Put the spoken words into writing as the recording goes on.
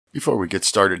Before we get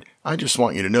started, I just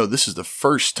want you to know this is the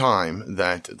first time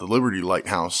that the Liberty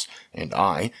Lighthouse and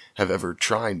I have ever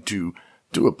tried to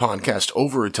do a podcast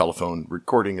over a telephone,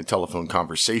 recording a telephone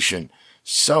conversation.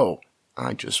 So,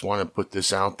 I just want to put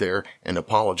this out there and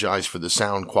apologize for the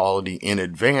sound quality in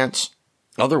advance.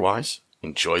 Otherwise,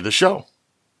 enjoy the show.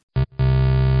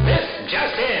 This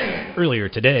just in. Earlier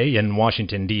today in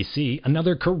Washington, D.C.,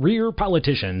 another career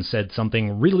politician said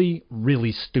something really,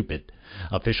 really stupid.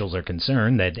 Officials are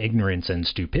concerned that ignorance and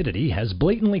stupidity has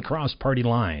blatantly crossed party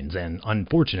lines and,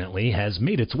 unfortunately, has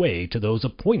made its way to those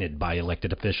appointed by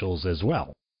elected officials as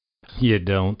well. You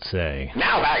don't say.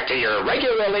 Now back to your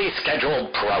regularly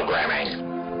scheduled programming.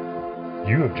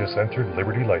 You have just entered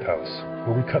Liberty Lighthouse,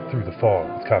 where we cut through the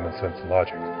fog with common sense and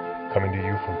logic. Coming to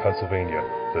you from Pennsylvania,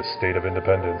 the state of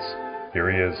independence,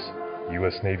 here he is,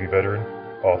 U.S. Navy veteran,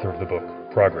 author of the book,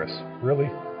 Progress,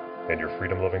 Really? And your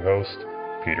freedom-loving host,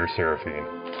 Peter Serafine.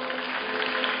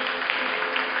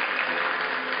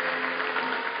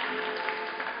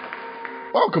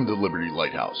 Welcome to Liberty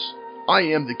Lighthouse. I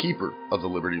am the keeper of the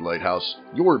Liberty Lighthouse,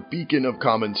 your beacon of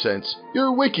common sense,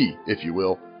 your wiki, if you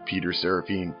will, Peter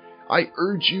Serafine. I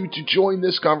urge you to join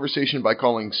this conversation by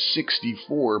calling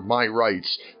 64 My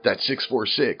Rights, that's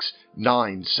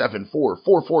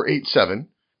 646-974-4487,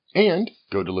 and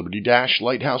go to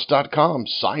liberty-lighthouse.com,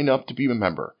 sign up to be a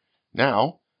member.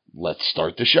 Now, let's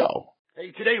start the show.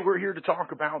 Hey, today we're here to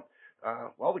talk about,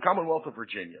 the Commonwealth of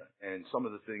Virginia and some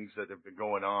of the things that have been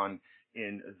going on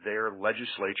in their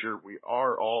legislature. We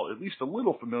are all at least a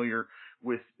little familiar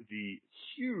with the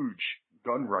huge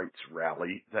gun rights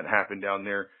rally that happened down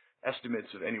there.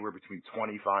 Estimates of anywhere between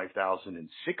 25,000 and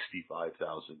 65,000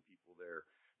 people there.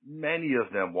 Many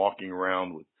of them walking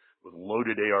around with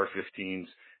loaded AR-15s,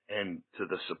 and to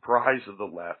the surprise of the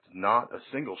left, not a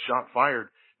single shot fired,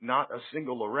 not a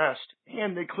single arrest,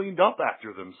 and they cleaned up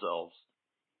after themselves.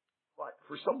 But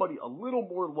for somebody a little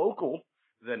more local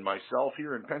than myself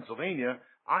here in Pennsylvania,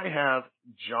 I have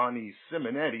Johnny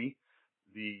Simonetti,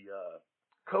 the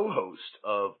co-host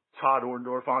of Todd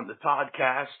Orndorff on the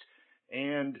Toddcast,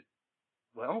 and,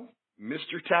 well,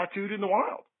 Mr. Tattooed in the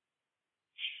Wild.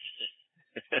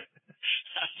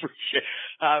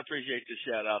 I appreciate the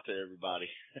shout out to everybody.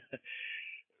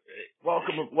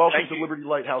 Welcome to Liberty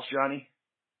Lighthouse, Johnny.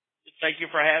 Thank you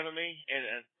for having me.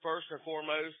 And first and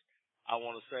foremost, I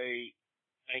want to say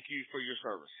thank you for your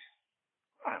service.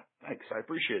 Thanks. I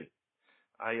appreciate it.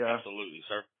 Absolutely,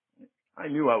 sir. I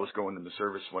knew I was going in the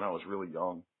service when I was really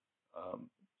young.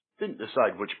 Didn't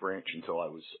decide which branch until I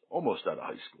was almost out of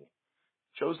high school.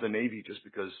 Chose the Navy just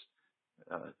because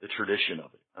the tradition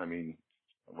of it. I mean,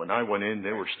 when I went in,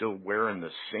 they were still wearing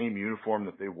the same uniform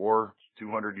that they wore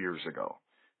 200 years ago.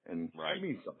 And That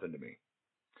means something to me.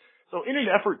 So in an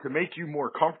effort to make you more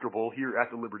comfortable here at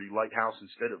the Liberty Lighthouse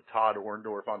instead of Todd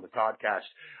Orndorff on the Toddcast,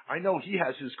 I know he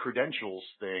has his credentials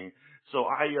thing, so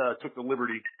I took the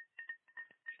liberty.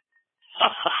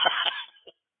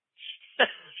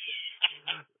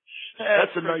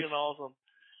 That's awesome.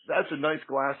 That's a nice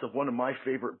glass of one of my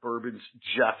favorite bourbons,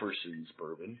 Jefferson's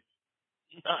bourbon.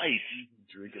 Nice.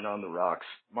 Drinking on the rocks.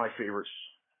 My favorite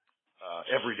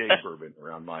everyday bourbon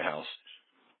around my house.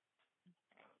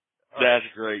 That's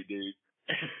great, dude.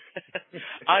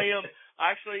 I am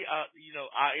actually, I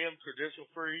am credential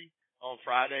free on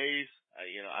Fridays.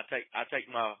 I take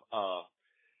my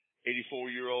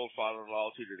 84-year-old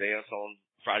father-in-law to the dance on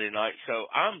Friday night, so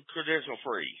I'm credential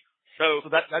free. So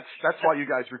that's why you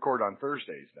guys record on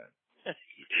Thursdays then.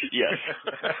 Yes.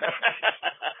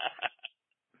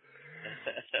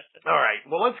 All right.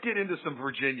 Well, let's get into some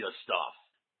Virginia stuff.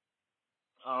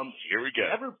 Here we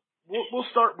go. We'll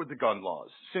start with the gun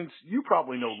laws, since you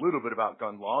probably know a little bit about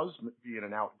gun laws, being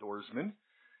an outdoorsman,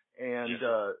 and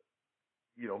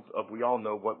we all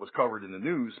know what was covered in the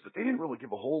news, but they didn't really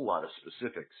give a whole lot of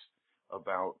specifics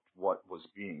about what was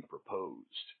being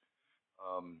proposed.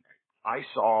 I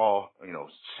saw,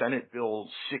 Senate Bill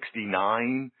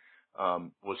 69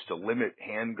 was to limit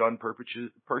handgun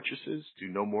purchases to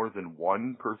no more than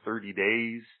one per 30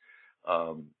 days.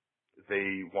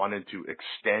 They wanted to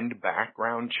extend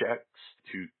background checks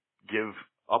to give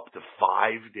up to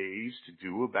 5 days to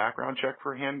do a background check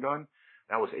for a handgun.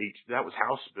 That was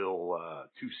House Bill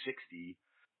 260.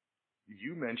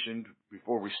 You mentioned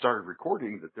before we started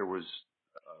recording that there was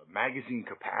a magazine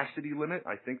capacity limit.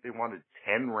 I think they wanted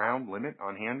 10-round limit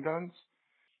on handguns.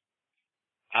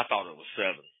 I thought it was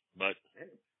 7, but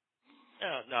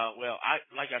no. Well,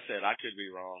 like I said, I could be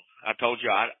wrong. I told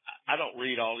you I don't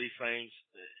read all these things,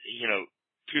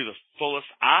 to the fullest.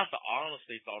 I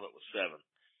honestly thought it was 7.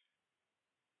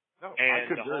 No, I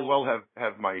could very well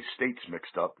have my states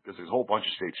mixed up because there's a whole bunch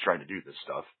of states trying to do this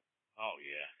stuff. Oh,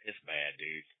 yeah. It's bad,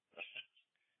 dude.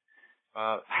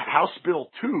 House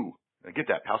Bill 2, get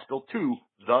that, House Bill 2,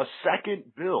 the second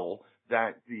bill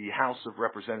that the House of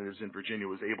Representatives in Virginia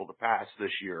was able to pass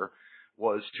this year,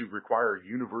 was to require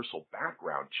universal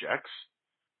background checks.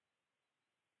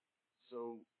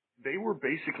 So they were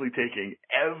basically taking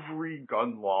every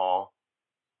gun law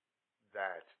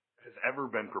that has ever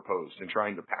been proposed and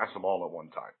trying to pass them all at one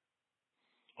time.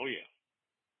 Oh, yeah.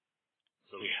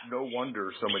 So no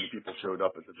wonder so many people showed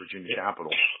up at the Virginia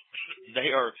Capitol.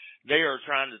 They are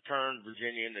trying to turn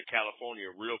Virginia into California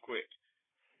real quick.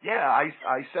 Yeah,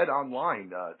 I said online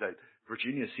that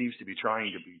Virginia seems to be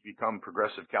trying to become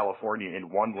progressive California in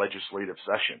one legislative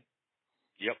session.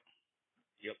 Yep.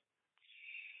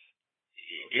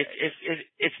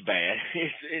 It's bad.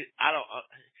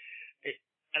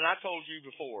 And I told you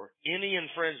before, any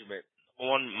infringement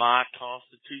on my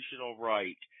constitutional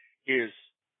right is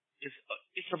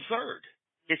it's absurd.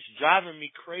 It's driving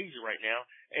me crazy right now,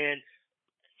 and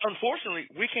unfortunately,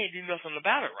 we can't do nothing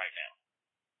about it right now.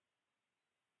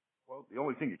 Well, the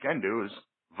only thing you can do is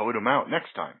vote them out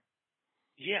next time.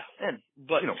 Yeah, and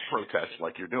but protest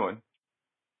like you're doing.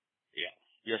 Yeah,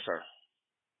 yes, sir.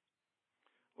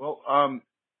 Well,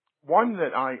 one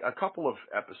that a couple of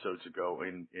episodes ago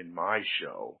in my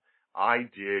show, I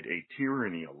did a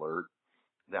tyranny alert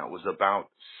that was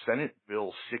about Senate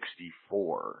Bill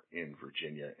 64 in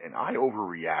Virginia, and I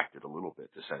overreacted a little bit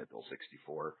to Senate Bill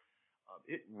 64.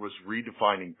 It was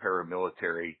redefining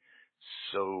paramilitary,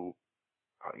 so,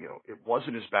 it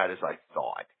wasn't as bad as I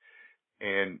thought.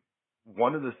 And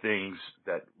one of the things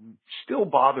that still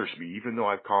bothers me, even though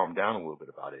I've calmed down a little bit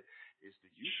about it, is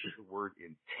the use of the word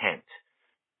intent.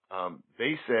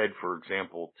 They said, for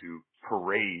example, to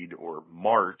parade or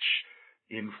march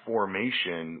in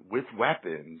formation with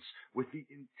weapons with the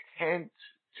intent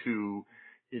to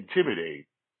intimidate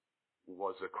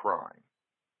was a crime.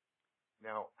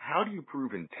 Now, how do you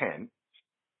prove intent?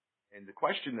 And the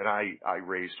question that I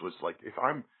raised was like, if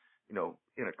I'm, in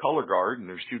a color guard and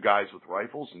there's two guys with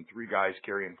rifles and three guys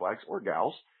carrying flags or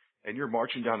gals, and you're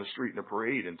marching down the street in a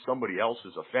parade and somebody else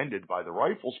is offended by the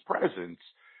rifle's presence,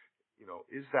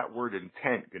 is that word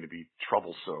intent going to be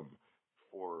troublesome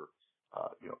for,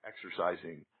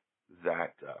 exercising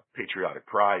that patriotic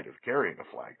pride of carrying a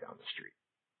flag down the street?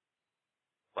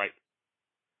 Right.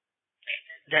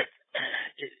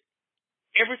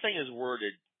 Everything is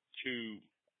worded to,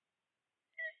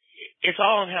 it's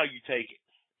all on how you take it.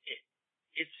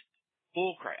 It's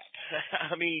bull crap.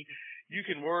 I mean, you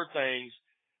can word things.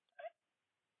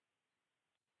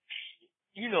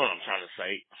 You know what I'm trying to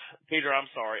say, Peter. I'm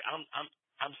sorry.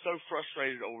 I'm so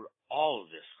frustrated over all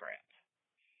of this crap.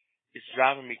 It's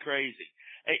driving me crazy.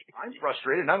 Hey, I'm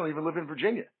frustrated. I don't even live in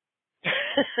Virginia.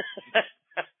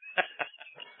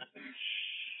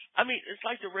 I mean, it's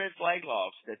like the red flag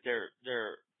laws that they're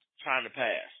trying to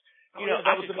pass. That was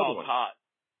I could another call one. Todd.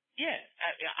 Yeah,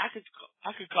 I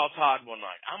could call Todd one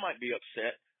night. I might be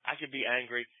upset. I could be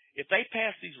angry. If they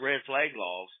pass these red flag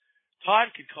laws,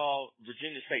 Todd could call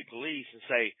Virginia State Police and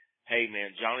say, "Hey,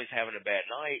 man, Johnny's having a bad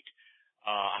night.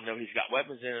 I know he's got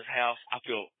weapons in his house. I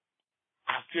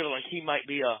feel like he might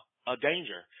be a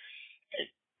danger.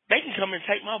 They can come and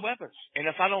take my weapons, and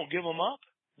if I don't give them up,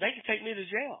 they can take me to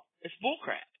jail. It's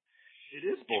bullcrap." It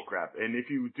is bullcrap. And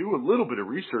if you do a little bit of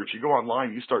research, you go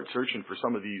online, you start searching for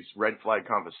some of these red flag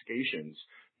confiscations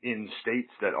in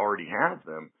states that already have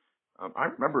them.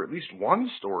 I remember at least one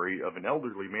story of an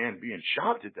elderly man being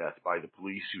shot to death by the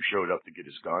police who showed up to get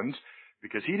his guns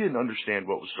because he didn't understand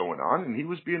what was going on, and he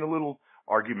was being a little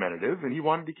argumentative, and he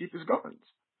wanted to keep his guns.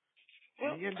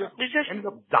 Well, and he ended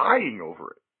up dying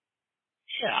over it.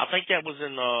 Yeah, I think that was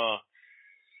in,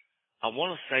 I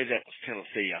want to say that was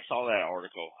Tennessee. I saw that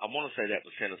article. I want to say that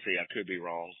was Tennessee. I could be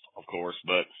wrong, of course,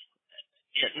 but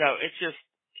no, it's just,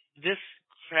 this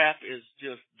crap is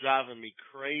just driving me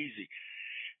crazy.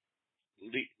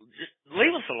 Just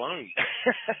leave us alone.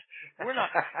 We're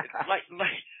not,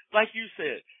 like you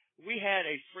said, we had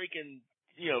a freaking,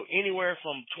 anywhere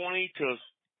from 20 to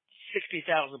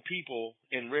 60,000 people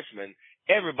in Richmond.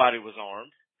 Everybody was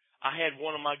armed. I had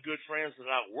one of my good friends that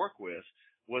I work with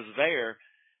was there,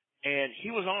 and he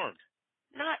was armed.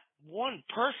 Not one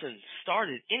person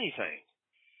started anything.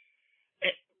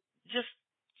 Just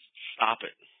stop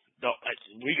it.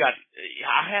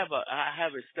 I have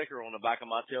a sticker on the back of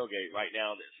my tailgate right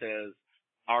now that says,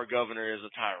 "Our governor is a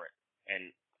tyrant,"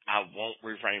 and I won't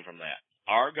refrain from that.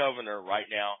 Our governor right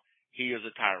now, he is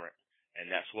a tyrant, and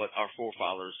that's what our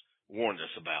forefathers warned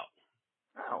us about.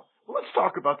 Now, let's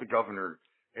talk about the governor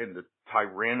and the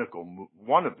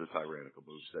one of the tyrannical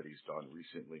moves that he's done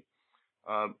recently.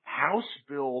 House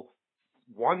Bill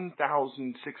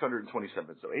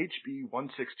 1627. So HB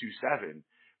 1627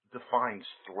 defines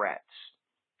threats.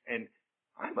 And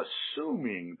I'm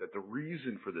assuming that the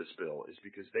reason for this bill is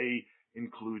because they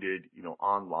included,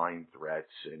 online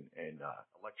threats and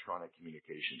electronic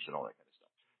communications and all that kind of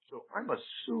stuff. So I'm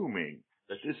assuming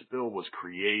that this bill was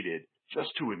created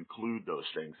just to include those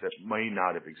things that may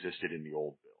not have existed in the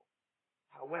old bill.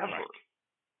 However,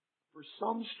 for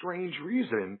some strange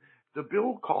reason, the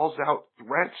bill calls out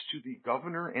threats to the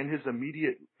governor and his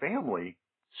immediate family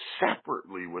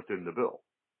separately within the bill.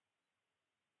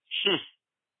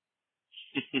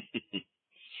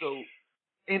 So,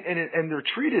 and they're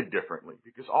treated differently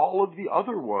because all of the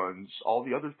other ones, all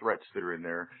the other threats that are in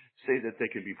there say that they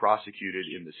can be prosecuted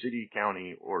in the city,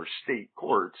 county, or state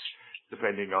courts,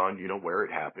 depending on, where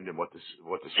it happened and what the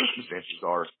circumstances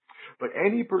are. But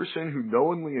any person who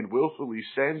knowingly and willfully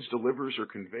sends, delivers, or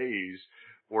conveys,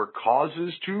 or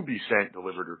causes to be sent,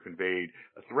 delivered, or conveyed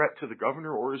a threat to the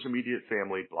governor or his immediate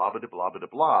family, blah, blah, blah, blah,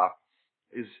 blah,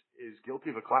 is guilty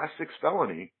of a Class 6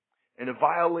 felony, and a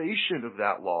violation of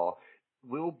that law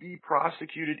will be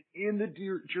prosecuted in the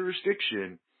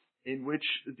jurisdiction in which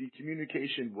the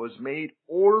communication was made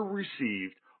or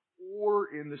received, or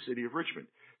in the city of Richmond.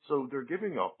 So they're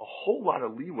giving a whole lot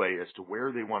of leeway as to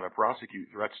where they want to prosecute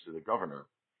threats to the governor.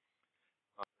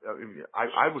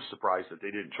 I was surprised that they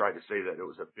didn't try to say that it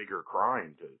was a bigger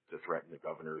crime to threaten the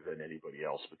governor than anybody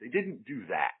else, but they didn't do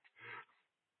that.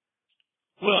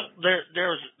 Well,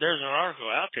 there's an article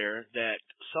out there that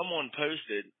someone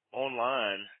posted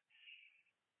online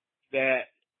that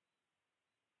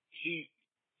he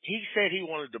said he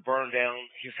wanted to burn down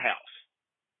his house,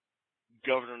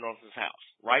 Governor Northam's house,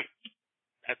 right?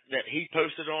 That he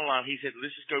posted online. He said,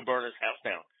 let's just go burn his house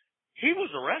down. He was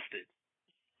arrested.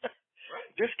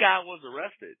 This guy was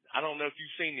arrested. I don't know if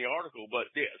you've seen the article,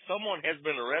 but someone has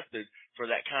been arrested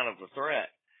for that kind of a threat.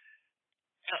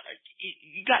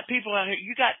 You got people out here.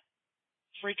 You got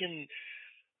freaking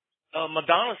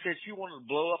Madonna said she wanted to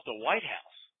blow up the White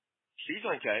House. She's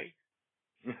okay.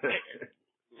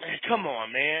 Come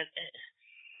on, man.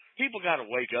 People got to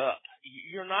wake up.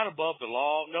 You're not above the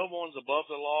law. No one's above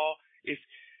the law. If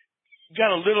you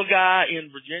got a little guy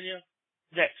in Virginia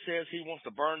that says he wants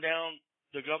to burn down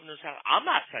the governor's house, I'm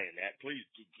not saying that. Please,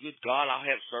 good God, I'll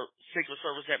have Secret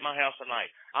Service at my house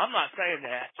tonight. I'm not saying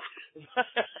that.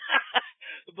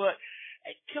 But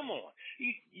hey, come on,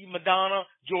 Madonna,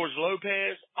 George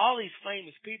Lopez, all these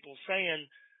famous people saying,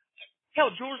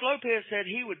 hell, George Lopez said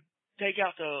he would take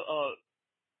out the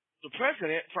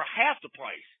president for half the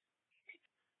price.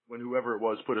 When whoever it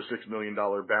was put a $6 million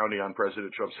bounty on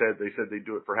President Trump's head, they said they'd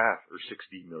do it for half, or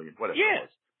 $60 million, whatever it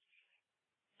was.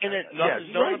 And then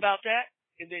nothing's done about that.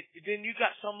 And then you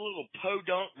got some little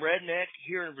podunk redneck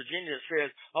here in Virginia that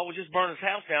says, oh, we'll just burn his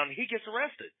house down, and he gets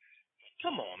arrested.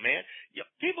 Come on, man.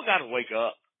 People got to wake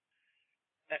up.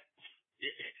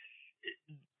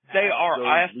 They are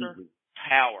after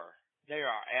power. They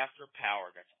are after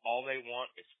power. That's all they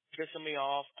want. It's pissing me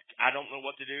off. I don't know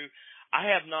what to do. I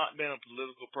have not been a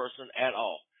political person at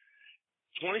all.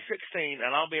 2016,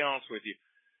 and I'll be honest with you,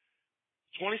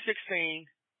 2016,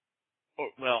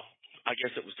 I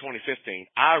guess it was 2015,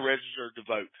 I registered to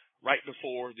vote right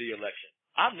before the election.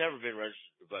 I've never been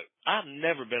registered to vote. I've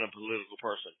never been a political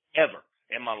person, ever,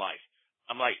 in my life.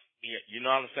 I'm like, you're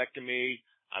not affecting me.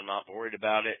 I'm not worried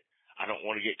about it. I don't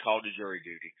want to get called to jury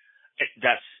duty.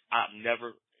 I've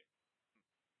never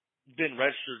been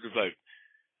registered to vote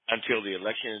until the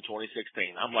election in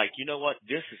 2016. I'm like, you know what?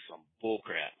 This is some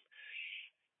bullcrap.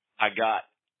 I got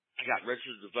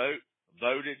registered to vote,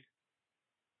 voted,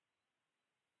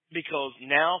 because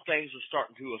now things are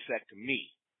starting to affect me.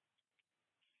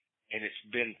 And it's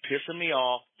been pissing me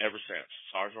off ever since.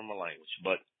 Sorry for my language,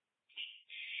 but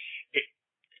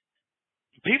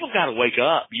people got to wake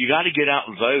up. You got to get out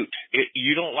and vote.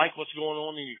 You don't like what's going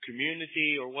on in your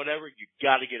community or whatever, you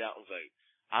got to get out and vote.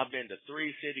 I've been to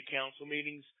 3 city council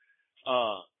meetings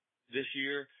this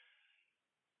year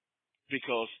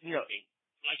because,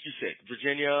 like you said,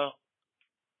 Virginia,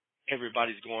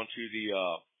 everybody's going to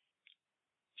the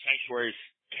sanctuaries,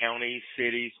 counties,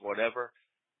 cities, whatever.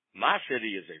 My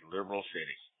city is a liberal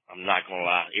city. I'm not going to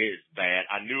lie. It is bad.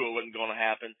 I knew it wasn't going to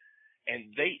happen.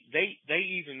 And they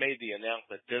even made the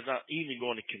announcement they're not even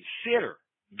going to consider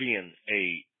being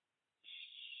a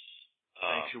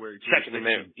sanctuary Second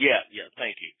Amendment. Yeah,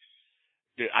 thank you.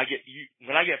 Dude,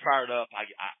 when I get fired up, I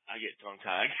get tongue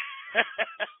tied.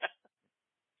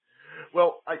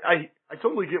 Well, I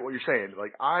totally get what you're saying.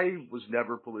 Like, I was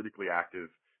never politically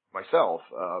active myself.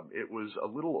 It was a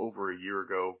little over a year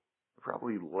ago,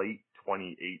 probably late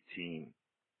 2018,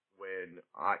 when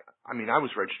I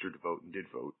was registered to vote and did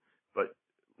vote, but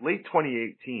late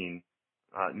 2018,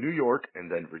 New York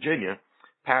and then Virginia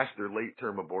passed their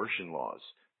late-term abortion laws.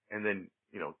 And then,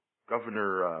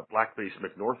 Governor Blackface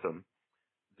McNortham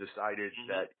decided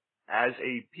that as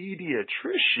a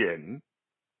pediatrician,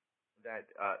 that,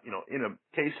 in a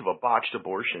case of a botched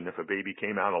abortion, if a baby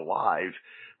came out alive,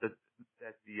 that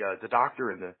the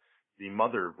doctor and the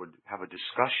mother would have a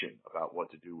discussion about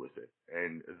what to do with it.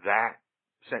 And that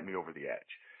sent me over the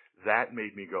edge. That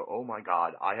made me go, oh my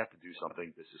God, I have to do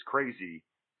something. This is crazy.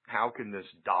 How can this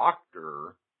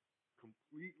doctor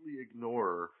completely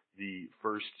ignore the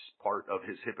first part of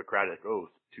his Hippocratic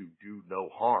oath to do no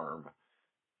harm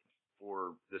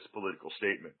for this political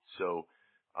statement? So,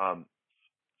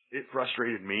 it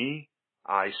frustrated me.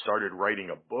 I started writing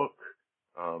a book.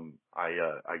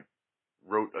 I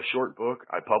wrote a short book.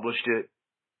 I published it.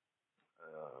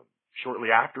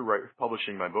 Shortly after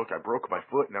publishing my book, I broke my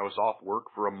foot and I was off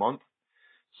work for a month.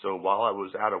 So while I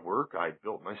was out of work, I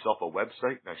built myself a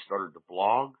website and I started to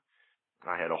blog.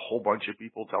 I had a whole bunch of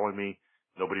people telling me,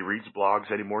 nobody reads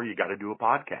blogs anymore. You got to do a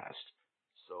podcast.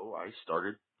 So I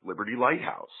started Liberty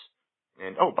Lighthouse.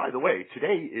 And, oh, by the way,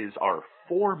 today is our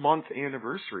 4-month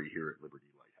anniversary here at Liberty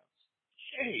Lighthouse.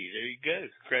 Hey, there you go.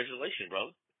 Congratulations,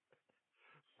 brother.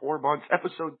 4 months.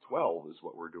 Episode 12 is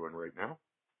what we're doing right now.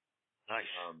 Nice.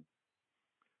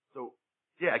 So,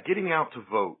 yeah, getting out to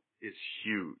vote is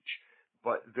huge.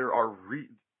 But there are,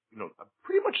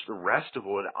 pretty much the rest of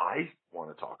what I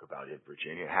want to talk about in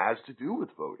Virginia has to do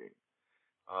with voting.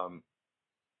 I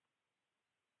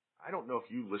don't know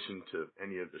if you listened to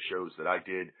any of the shows that I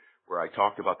did where I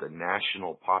talked about the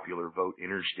National Popular Vote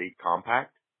Interstate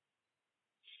Compact.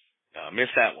 I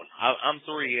missed that one. I'm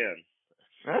 3 in.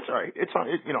 That's all right. It's on.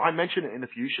 I mention it in a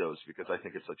few shows because I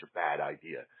think it's such a bad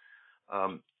idea.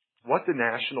 What the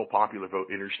National Popular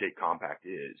Vote Interstate Compact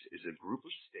is a group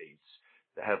of states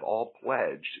that have all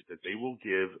pledged that they will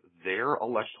give their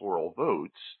electoral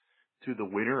votes to the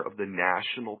winner of the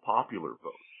national popular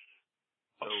vote.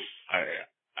 So,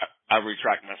 I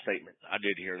retract my statement. I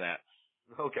did hear that.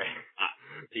 Okay.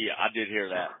 I did hear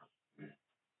that.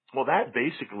 Well, that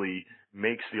basically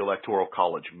makes the Electoral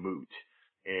College moot.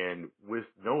 And with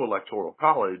no Electoral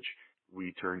College,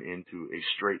 we turn into a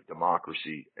straight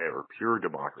democracy or pure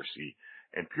democracy.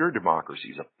 And pure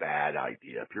democracy is a bad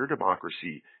idea. Pure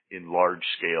democracy in large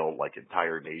scale, like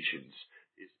entire nations,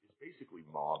 is basically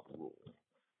mob rule.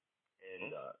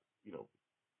 And,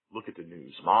 look at the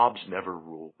news. Mobs never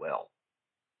rule well.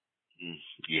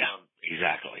 Yeah,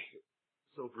 exactly.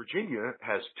 So Virginia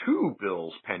has 2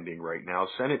 bills pending right now,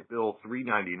 Senate Bill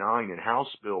 399 and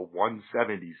House Bill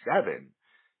 177,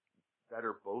 that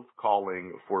are both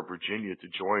calling for Virginia to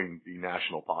join the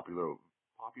National Popular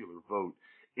Vote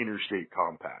Interstate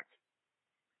Compact.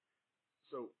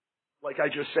 So, like I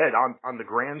just said, on the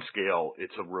grand scale,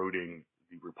 it's eroding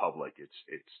the republic.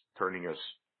 It's turning us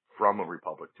from a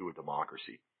republic to a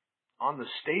democracy. On the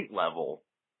state level,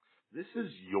 this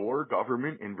is your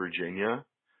government in Virginia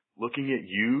looking at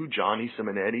you, Johnny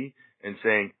Simonetti, and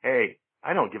saying, hey,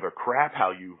 I don't give a crap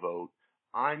how you vote.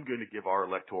 I'm going to give our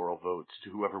electoral votes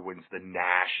to whoever wins the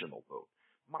national vote.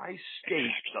 My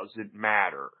state doesn't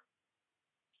matter.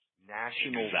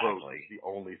 National vote is the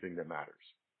only thing that matters.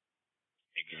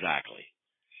 Exactly.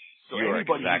 So you're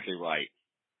exactly right.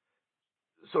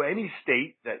 So any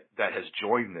state that has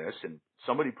joined this, and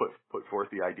somebody put forth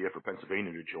the idea for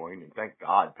Pennsylvania to join, and thank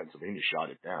God Pennsylvania shot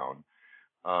it down.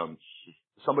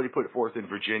 Somebody put it forth in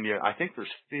Virginia. I think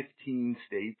there's 15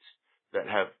 states that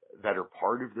are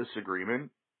part of this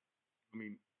agreement. I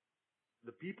mean,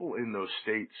 the people in those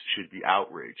states should be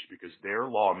outraged because their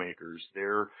lawmakers,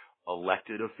 their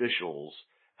elected officials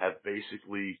have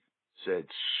basically said,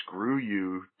 screw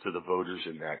you to the voters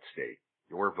in that state.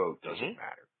 Your vote doesn't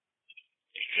matter.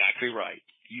 Exactly right.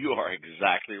 You are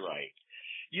exactly right.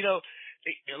 A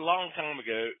long time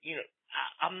ago,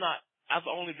 I've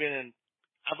only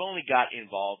got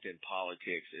involved in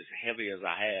politics as heavy as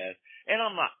I have, and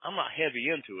I'm not heavy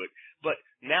into it, but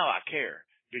now I care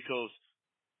because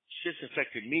shit's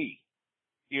affected me.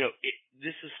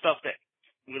 This is stuff that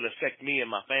will affect me and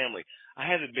my family. I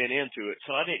haven't been into it,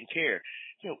 so I didn't care.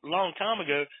 A long time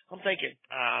ago, I'm thinking,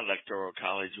 electoral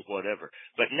college or whatever.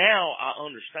 But now I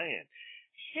understand.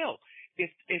 Hell, if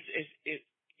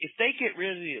they get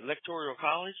rid of the electoral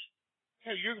college,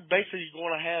 you're basically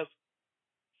going to have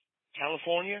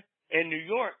California and New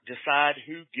York decide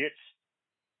who gets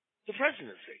the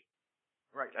presidency.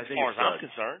 Right. As far as I'm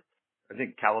concerned. I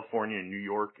think California, New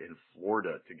York, and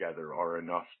Florida together are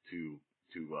enough to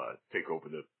take over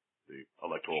the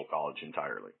electoral college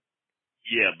entirely.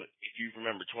 Yeah, but if you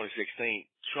remember 2016,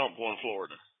 Trump won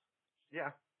Florida.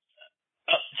 Yeah.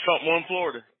 Trump won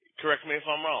Florida. Correct me if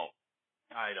I'm wrong.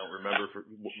 I don't remember for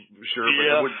sure, but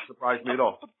Yeah. it wouldn't surprise me at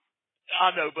all.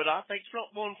 I know, but I think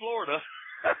Trump won Florida.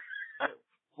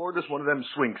 Florida's one of them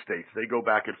swing states. They go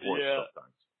back and forth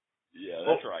sometimes. Yeah,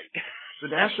 that's right. The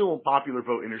National Popular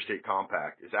Vote Interstate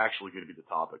Compact is actually going to be the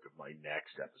topic of my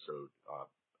next episode,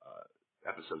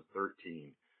 episode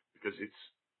 13, because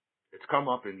it's come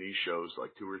up in these shows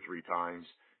like 2 or 3 times.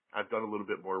 I've done a little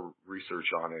bit more research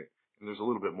on it, and there's a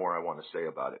little bit more I want to say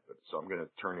about it, so I'm going to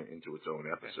turn it into its own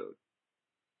episode.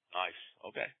 Nice.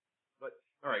 Okay. But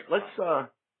all right, let's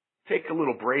take a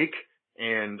little break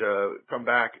and come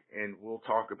back, and we'll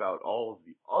talk about all of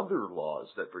the other laws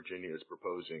that Virginia is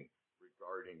proposing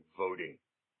regarding voting.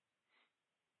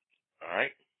 All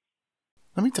right.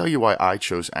 Let me tell you why I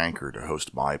chose Anchor to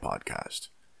host my podcast.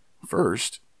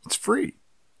 First, it's free.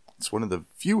 It's one of the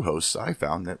few hosts I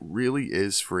found that really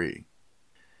is free.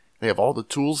 They have all the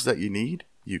tools that you need.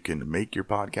 You can make your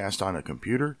podcast on a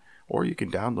computer, or you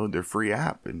can download their free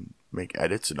app and make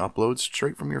edits and uploads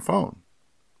straight from your phone.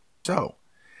 So,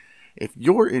 if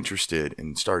you're interested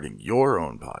in starting your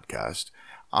own podcast,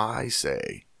 I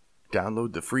say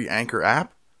download the free Anchor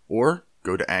app or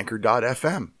go to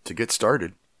anchor.fm to get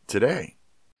started today.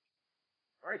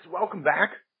 All right, so welcome back.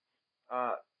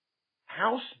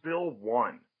 House Bill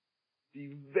 1,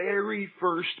 the very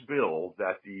first bill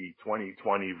that the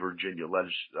 2020 Virginia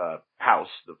House,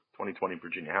 the 2020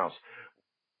 Virginia House,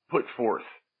 put forth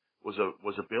was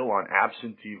a bill on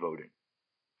absentee voting.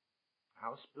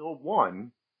 House Bill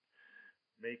 1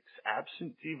 makes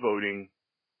absentee voting,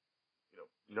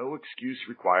 no excuse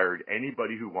required.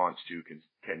 Anybody who wants to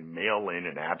can mail in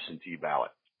an absentee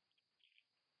ballot.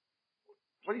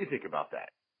 What do you think about that?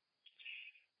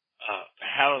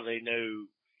 How do they know?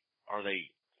 Are they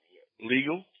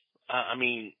legal? I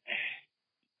mean,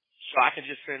 so I can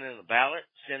just send in a ballot,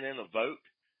 send in a vote,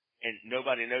 and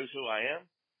nobody knows who I am?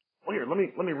 Well, here,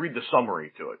 let me read the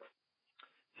summary to it.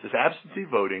 It says absentee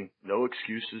voting, no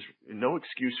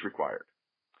excuse required.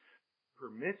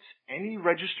 Permits any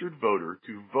registered voter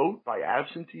to vote by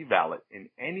absentee ballot in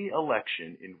any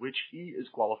election in which he is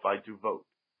qualified to vote.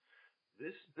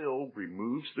 This bill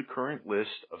removes the current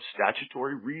list of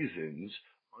statutory reasons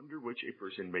under which a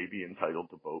person may be entitled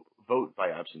to vote by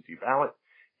absentee ballot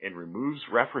and removes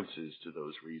references to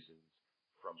those reasons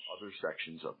from other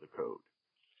sections of the code.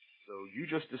 So you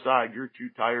just decide you're too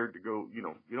tired to go, you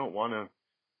don't want to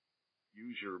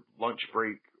use your lunch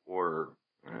break or,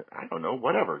 I don't know,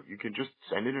 whatever. You can just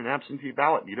send in an absentee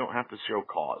ballot. You don't have to show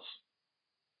cause.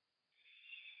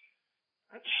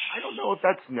 I don't know if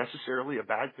that's necessarily a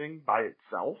bad thing by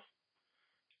itself.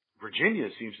 Virginia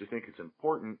seems to think it's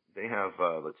important. They have,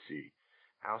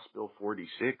 House Bill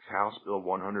 46, House Bill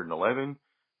 111,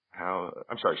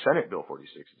 Senate Bill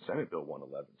 46 and Senate Bill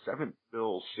 111, Senate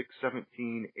Bill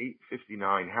 617,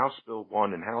 859, House Bill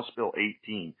 1, and House Bill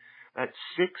 18. That's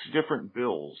 6 different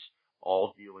bills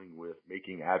all dealing with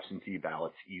making absentee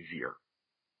ballots easier.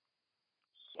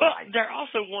 Well, they're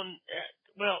also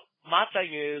my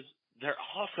thing is they're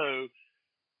also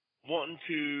wanting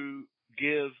to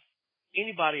give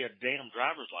anybody a damn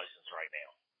driver's license right now.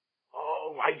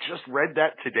 Oh, I just read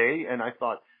that today, and I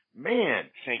thought, man,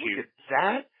 look at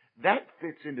that. That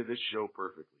fits into this show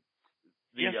perfectly.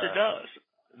 Yes, it does.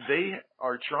 They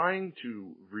are trying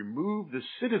to remove the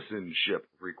citizenship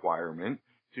requirement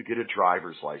to get a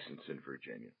driver's license in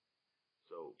Virginia.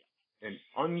 So an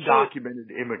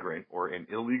undocumented immigrant or an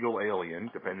illegal alien,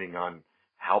 depending on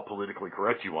how politically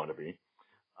correct you want to be,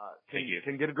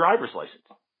 can get a driver's license.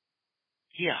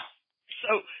 Yeah.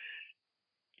 So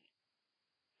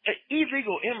an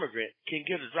illegal immigrant can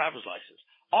get a driver's license.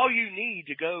 All you need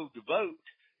to go to vote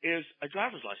is a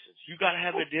driver's license. You got to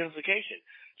have identification.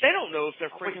 They don't know if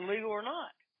they're freaking legal or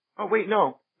not. Oh, wait,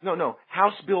 no.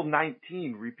 House Bill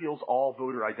 19 repeals all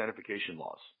voter identification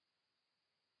laws.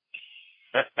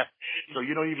 So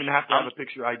you don't even have to have a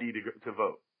picture ID to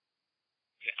vote.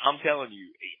 I'm telling you,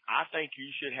 I think you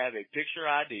should have a picture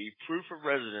ID, proof of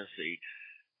residency,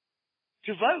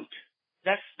 to vote.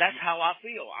 That's how I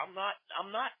feel. I'm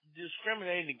not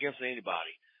discriminating against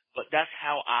anybody, but that's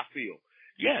how I feel.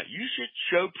 Yeah, you should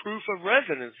show proof of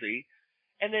residency,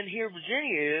 and then here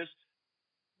Virginia is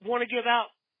want to give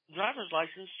out driver's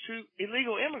license to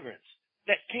illegal immigrants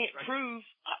that can't prove.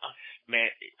 Man,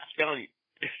 I'm telling you,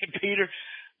 Peter,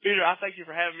 I thank you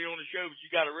for having me on the show, but you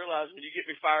got to realize when you get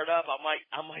me fired up, I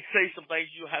might say some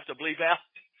things you'll have to bleep out.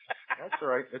 That's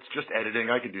all right. It's just editing.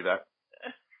 I can do that.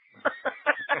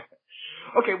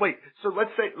 Okay, wait. So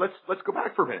let's go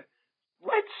back for a minute.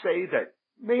 Let's say that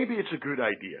maybe it's a good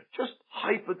idea, just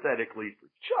hypothetically for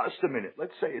just a minute.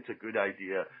 Let's say it's a good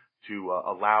idea to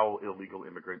allow illegal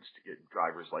immigrants to get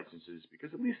driver's licenses,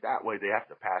 because at least that way they have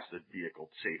to pass the vehicle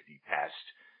safety test.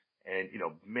 And,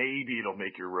 maybe it'll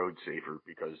make your road safer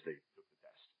because they took the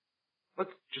test.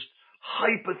 Let's just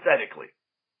hypothetically,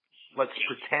 let's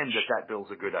pretend that bill's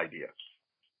a good idea.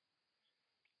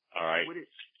 All right.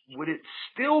 Would it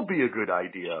still be a good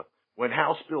idea when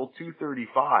House Bill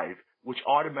 235, which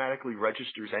automatically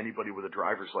registers anybody with a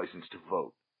driver's license to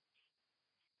vote?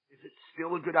 Is it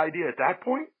still a good idea at that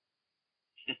point?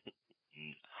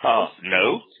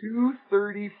 No.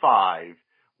 235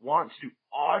 wants to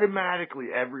automatically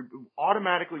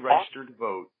register to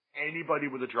vote anybody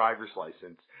with a driver's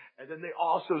license, and then they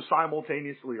also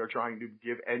simultaneously are trying to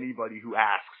give anybody who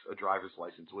asks a driver's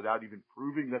license without even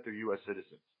proving that they're U.S.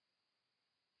 citizens.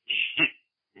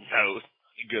 No, it's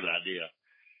a good idea.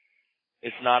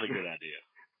 It's not a good idea.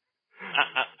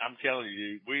 I'm telling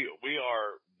you, we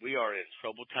are in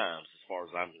troubled times as far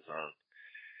as I'm concerned.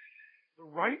 The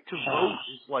right to vote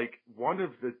is like one of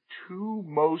the two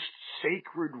most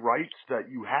sacred rights that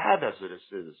you have as a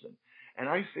citizen. And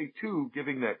I say two,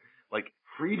 giving that like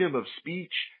freedom of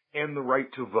speech and the right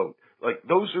to vote. Like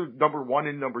those are number one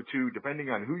and number two, depending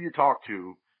on who you talk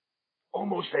to,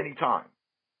 almost any time.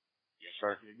 Yes,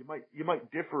 sir. You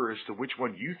might differ as to which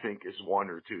one you think is one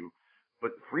or two,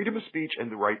 but freedom of speech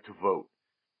and the right to vote.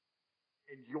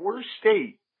 In your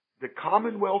state, the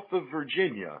Commonwealth of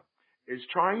Virginia is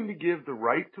trying to give the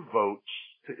right to vote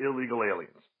to illegal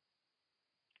aliens.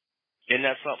 Isn't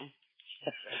that something?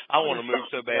 I want to move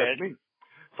so bad.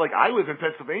 It's like I live in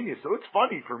Pennsylvania, so it's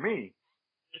funny for me.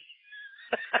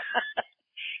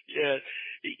 Yeah.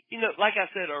 Like I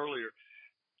said earlier,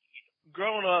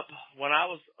 growing up, when I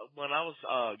was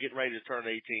getting ready to turn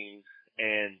 18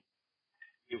 and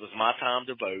it was my time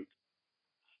to vote,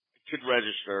 could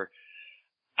register,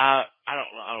 I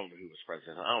don't know who was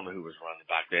president. I don't know who was running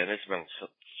back then. It's been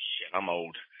shit. I'm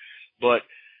old, but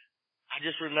I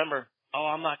just remember,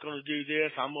 I'm not going to do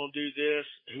this. I'm going to do this.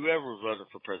 Whoever was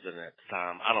running for president at the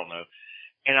time, I don't know.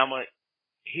 And I'm like,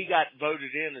 he got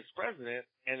voted in as president,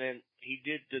 and then he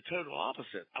did the total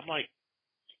opposite. I'm like,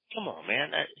 come on,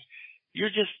 man.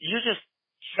 You're just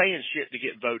saying shit to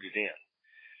get voted in.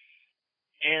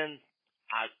 And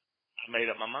I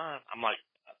made up my mind. I'm like,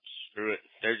 screw it.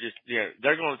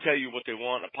 They're going to tell you what they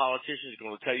want. A politician is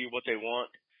going to tell you what they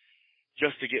want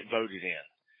just to get voted in.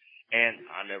 And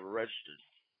I never registered.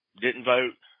 Didn't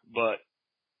vote,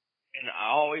 and I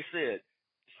always said,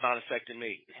 it's not affecting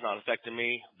me. It's not affecting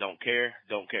me. Don't care.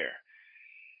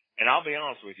 And I'll be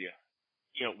honest with you.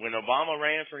 When Obama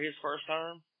ran for his first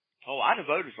term, I'd have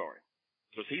voted for him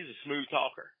because he's a smooth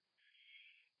talker.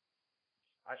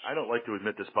 I don't like to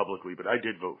admit this publicly, but I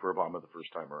did vote for Obama the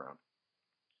first time around.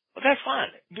 But that's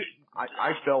fine.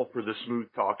 I fell for the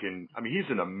smooth talking. I mean, he's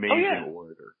an amazing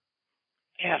orator.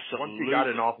 Absolutely. Once he got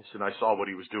in office and I saw what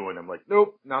he was doing, I'm like,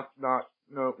 nope, not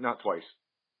twice.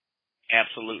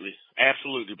 Absolutely,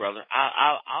 brother.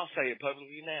 I'll say it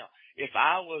publicly now. If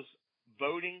I was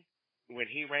voting when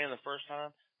he ran the first time,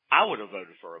 I would have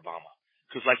voted for Obama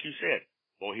because, like you said,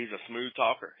 he's a smooth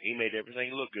talker. He made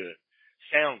everything look good,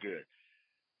 sound good.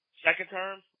 Second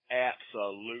term,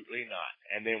 absolutely not.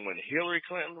 And then when Hillary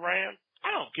Clinton ran, I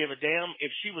don't give a damn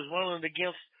if she was running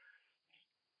against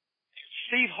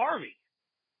Steve Harvey.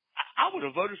 I would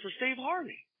have voted for Steve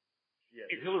Harvey. Yeah,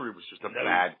 Hillary was just a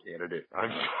bad candidate.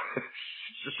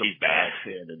 She's just a bad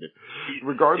candidate.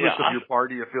 Regardless of your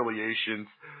party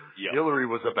affiliations, Hillary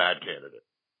was a bad candidate.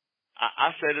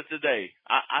 I said it today.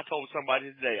 I told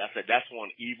somebody today, I said, that's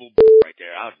one evil right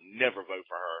there. I would never vote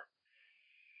for her.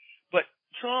 But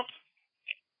Trump,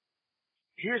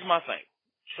 here's my thing.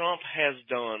 Trump has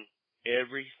done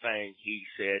everything he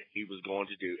said he was going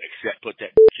to do except put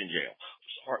that in jail.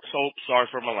 Sorry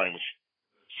for my language.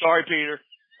 Sorry, Peter.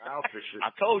 I'll fix it.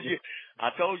 I told you,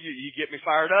 you get me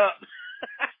fired up.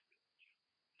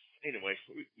 Anyway,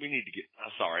 we need to get,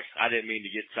 I'm sorry. I didn't mean to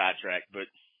get sidetracked, but.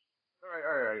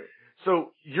 All right.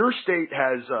 So your state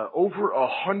has over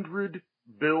 100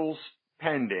 bills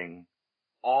pending,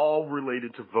 all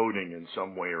related to voting in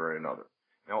some way or another.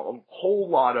 Now, a whole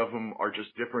lot of them are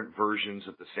just different versions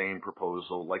of the same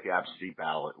proposal, like the absentee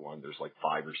ballot one. There's like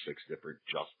 5 or 6 different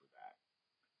just for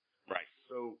that. Right.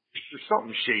 So there's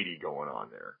something shady going on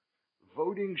there.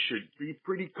 Voting should be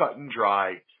pretty cut and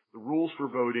dry. The rules for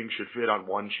voting should fit on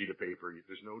one sheet of paper.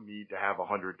 There's no need to have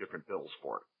 100 different bills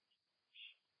for it.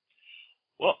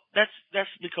 Well, that's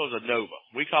because of NOVA.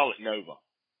 We call it NOVA,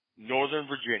 Northern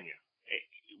Virginia.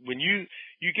 When you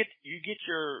get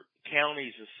your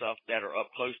counties and stuff that are up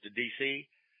close to D.C.,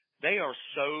 they are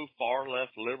so far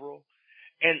left liberal,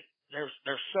 and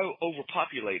they're so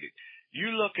overpopulated.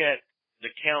 You look at the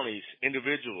counties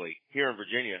individually here in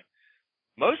Virginia,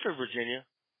 most of Virginia,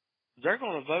 they're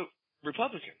going to vote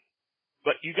Republican.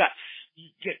 But you got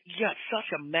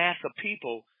such a mass of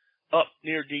people up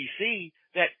near D.C.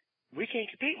 that we can't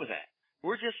compete with that.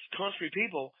 We're just country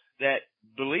people that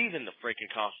believe in the freaking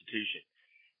Constitution.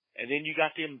 And then you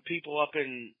got them people up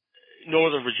in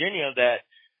Northern Virginia that,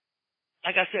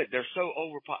 like I said, they're so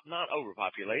not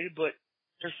overpopulated, but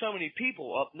there's so many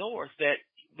people up north that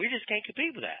we just can't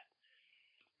compete with that.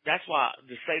 That's why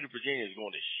the state of Virginia is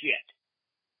going to shit.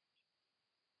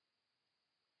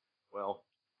 Well,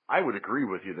 I would agree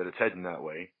with you that it's heading that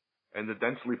way. And the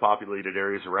densely populated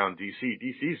areas around D.C.,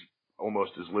 D.C.'s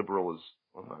almost as liberal as,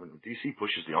 D.C.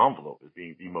 pushes the envelope as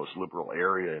being the most liberal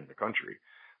area in the country.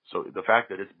 So the fact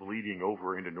that it's bleeding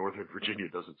over into Northern Virginia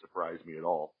doesn't surprise me at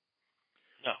all.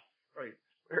 No.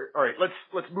 All right,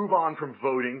 let's move on from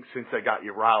voting since I got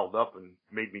you riled up and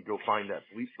made me go find that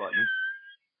bleep button.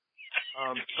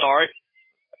 Sorry.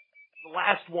 The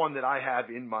last one that I have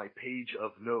in my page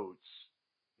of notes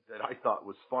that I thought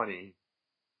was funny,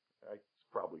 it's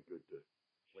probably good to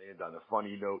land on a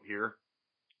funny note here.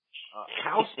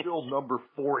 House Bill number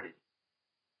 40.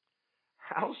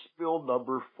 House Bill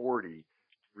number 40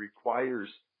 requires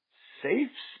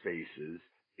safe spaces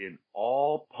in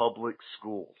all public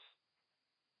schools.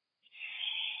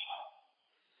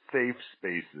 Safe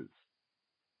spaces.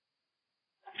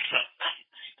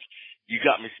 You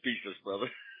got me speechless, brother.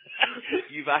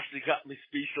 You've actually got me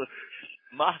speechless.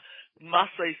 My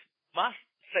safe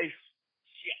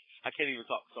shit. I can't even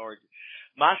talk, sorry.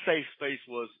 My safe space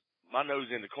was my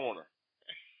nose in the corner.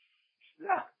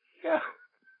 Yeah.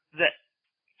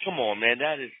 Come on, man,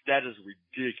 that is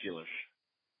ridiculous.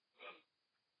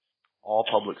 All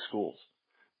public schools,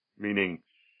 meaning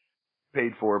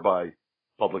paid for by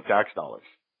public tax dollars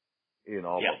in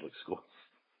all public schools.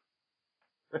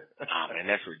 Man,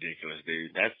 that's ridiculous,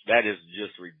 dude. That is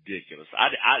just ridiculous. I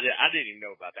didn't even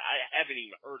know about that. I haven't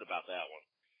even heard about that one.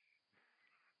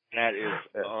 That is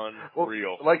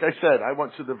unreal. Well, like I said, I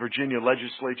went to the Virginia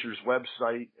legislature's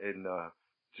website and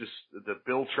just the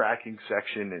bill tracking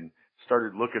section and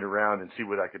started looking around and see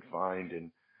what I could find.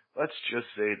 And let's just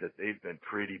say that they've been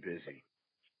pretty busy.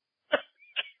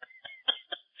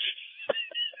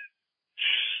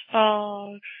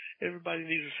 Oh, everybody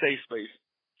needs a safe space.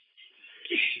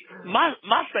 My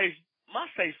safe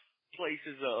place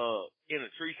is in a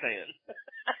tree stand.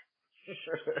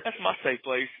 That's my safe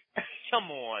place.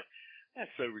 Come on,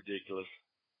 that's so ridiculous.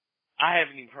 I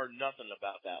haven't even heard nothing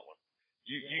about that one.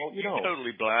 You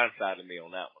totally blindsided me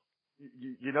on that one.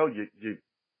 You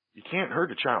can't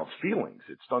hurt a child's feelings.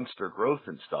 It stunts their growth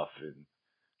and stuff. And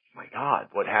my God,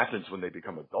 what happens when they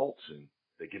become adults and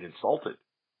they get insulted?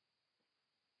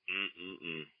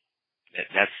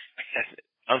 That's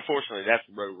unfortunately, that's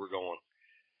the road we're going.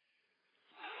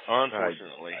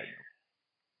 Unfortunately.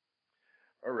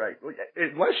 All right.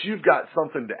 Unless you've got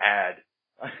something to add,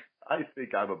 I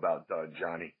think I'm about done,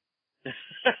 Johnny.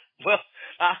 Well,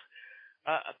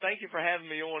 thank you for having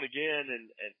me on again. And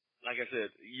like I said,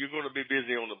 you're going to be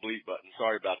busy on the bleep button.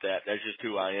 Sorry about that. That's just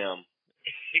who I am.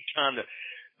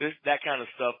 That kind of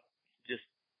stuff just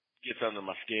gets under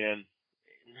my skin.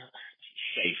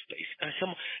 Safe space.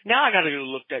 Now I got to go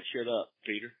look that shit up,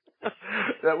 Peter.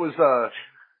 That was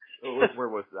where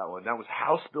was that one? That was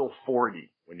House Bill 40.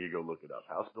 When you go look it up,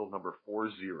 House Bill number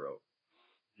 40.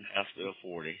 House Bill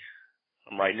 40.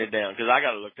 I'm writing it down because I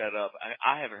got to look that up.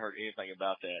 I haven't heard anything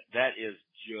about that. That is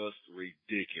just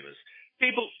ridiculous.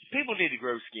 People need to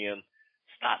grow skin.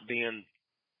 Stop being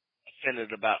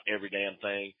offended about every damn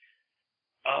thing.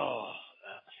 Oh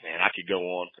man, I could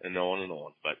go on and on and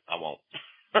on, but I won't.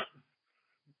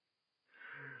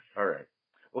 All right.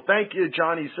 Well, thank you,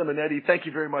 Johnny Simonetti. Thank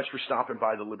you very much for stopping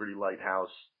by the Liberty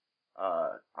Lighthouse.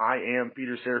 I am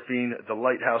Peter Serafine, the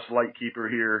Lighthouse Lightkeeper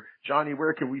here. Johnny,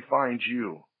 where can we find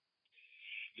you?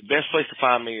 The best place to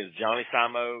find me is Johnny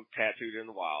Simo, Tattooed in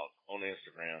the Wild on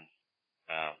Instagram.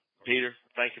 Peter,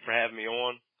 thank you for having me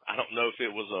on. I don't know if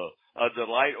it was a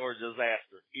delight or a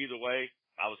disaster. Either way,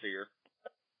 I was here.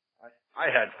 I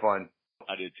had fun.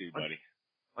 I did too, buddy.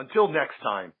 Until next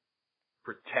time,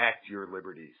 protect your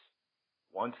liberties.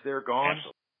 Once they're gone,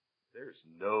 there's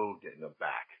no getting them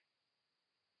back.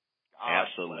 God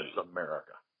bless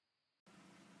America.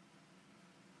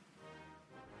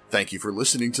 Thank you for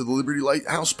listening to the Liberty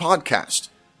Lighthouse podcast.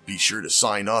 Be sure to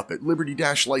sign up at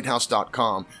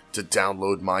liberty-lighthouse.com to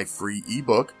download my free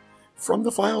ebook from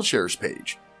the file shares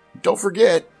page. Don't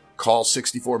forget, call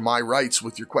 64 My Rights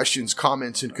with your questions,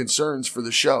 comments, and concerns for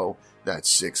the show. That's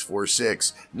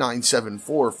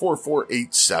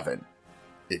 646-974-4487.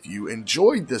 If you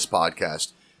enjoyed this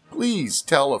podcast, please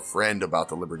tell a friend about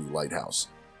the Liberty Lighthouse.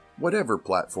 Whatever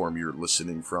platform you're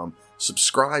listening from,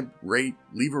 subscribe, rate,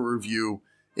 leave a review.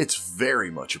 It's very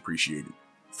much appreciated.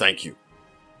 Thank you.